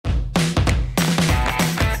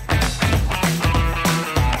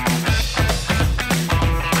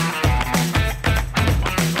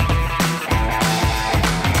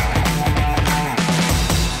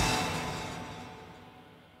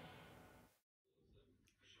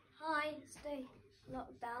It's day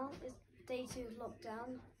lockdown. It's day 2 of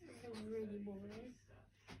lockdown. It was really boring.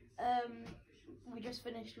 We just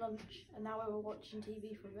finished lunch and now we're watching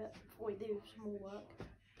TV for a bit before we do some more work.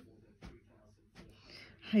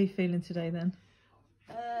 How are you feeling today then?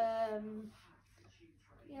 Yeah,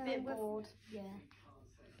 a bit bored. Yeah.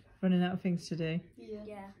 Running out of things to do?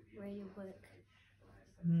 Yeah, really quick.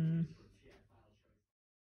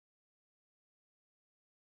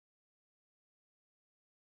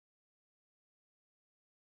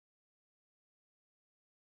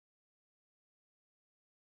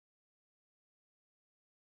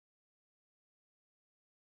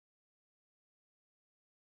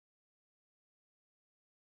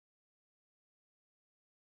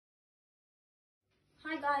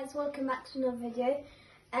 Hi guys, welcome back to another video,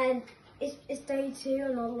 and it's day 2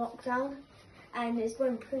 on our lockdown and it's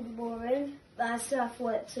going pretty boring, but I still have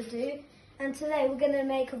work to do. And today we're going to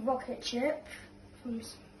make a rocket ship from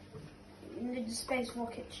the space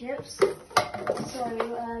rocket ships. So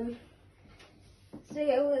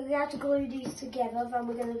we have to glue these together, then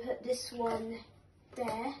we're going to put this one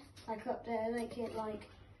there, like up there, make it like,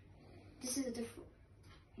 this is the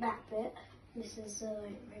back bit, this is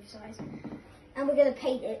both sides. And we're going to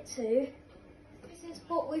paint it too. This is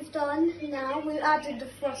what we've done now. We've added the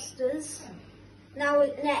thrusters. Now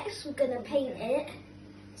next we're going to paint it.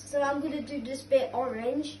 So I'm going to do this bit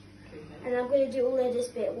orange. And I'm going to do all of this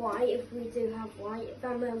bit white if we do have white.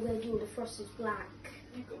 Then I'm going to do all the thrusters black.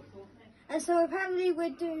 And so apparently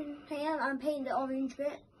we're doing paint. I'm painting the orange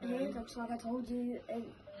bit here, just like I told you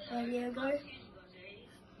a year ago.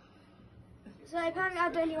 So apparently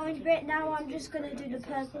I've done the orange bit, now I'm just going to do the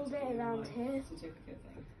purple bit around here.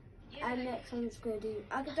 And next I'm just going to do,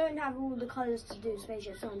 I don't have all the colours to do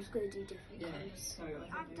spaceship, so I'm just going to do different colours.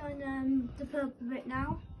 I've done the purple bit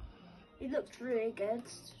now. It looks really good.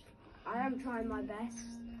 I am trying my best.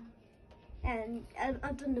 And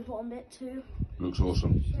I've done the bottom bit too. Looks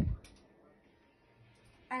awesome.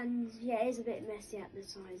 And yeah, it's a bit messy at the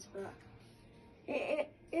sides, but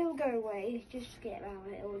it'll go away. Just get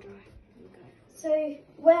around it, it'll dry. So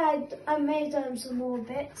where I made some more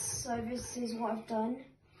bits, so this is what I've done.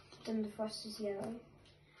 Done the thrusters yellow.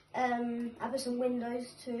 I put some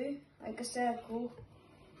windows too, like a circle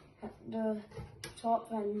at the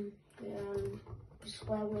top and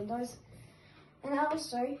square windows. And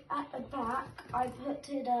also at the back I put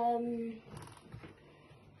it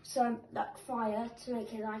some like fire to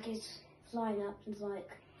make it like it's flying up and like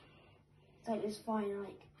it's flying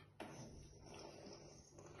like.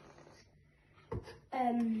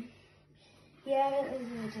 Yeah,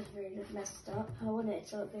 it just really messed up. I wanted it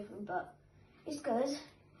to look different, but it's good.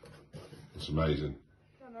 It's amazing.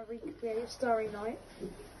 I'm a recreative Starry Night,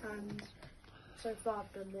 and so far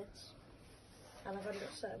I've done this, and I've only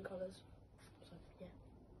got certain colours, so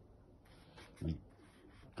yeah. You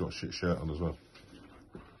got a shit shirt on as well.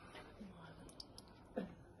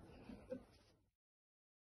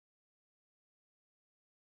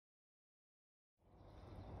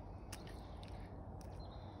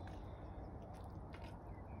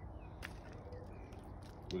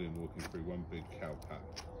 William walking through one big cow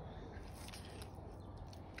patch.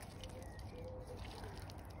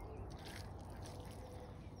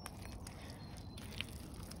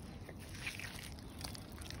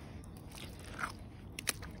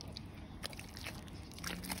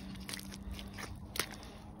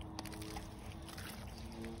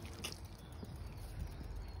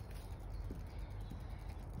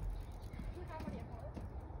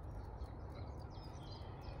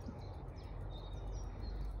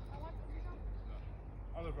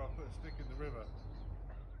 Oliver, I'll put a stick in the river.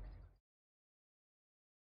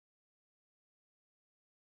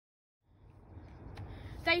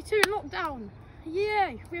 Day 2 lockdown!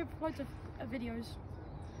 Yay! We have loads of videos.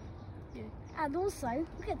 Yeah. And also,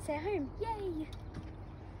 we get to stay at home. Yay!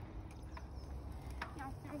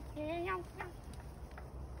 I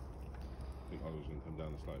think Oliver's going to come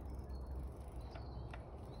down the slope.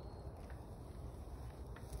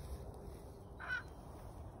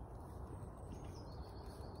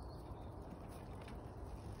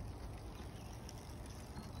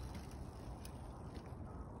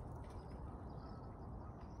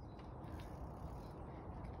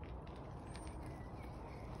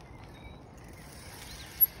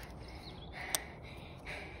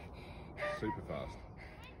 Super fast.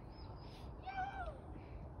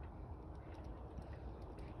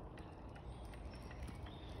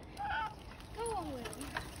 Go on, Will.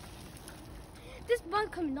 This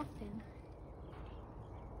won't come nothing.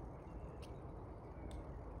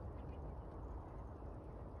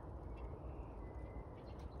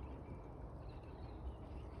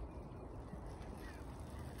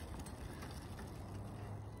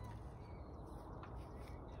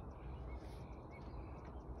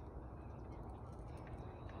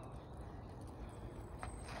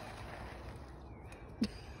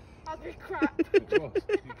 this crap. It was.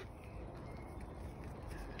 See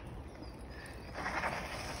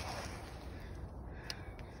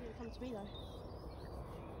it come to me though.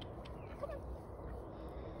 Come on.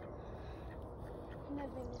 I'm never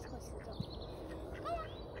been this close to the dog. Come on.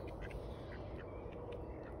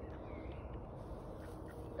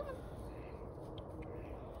 Come on.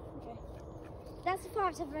 Okay. That's the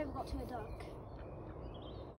farthest I've ever got to a duck.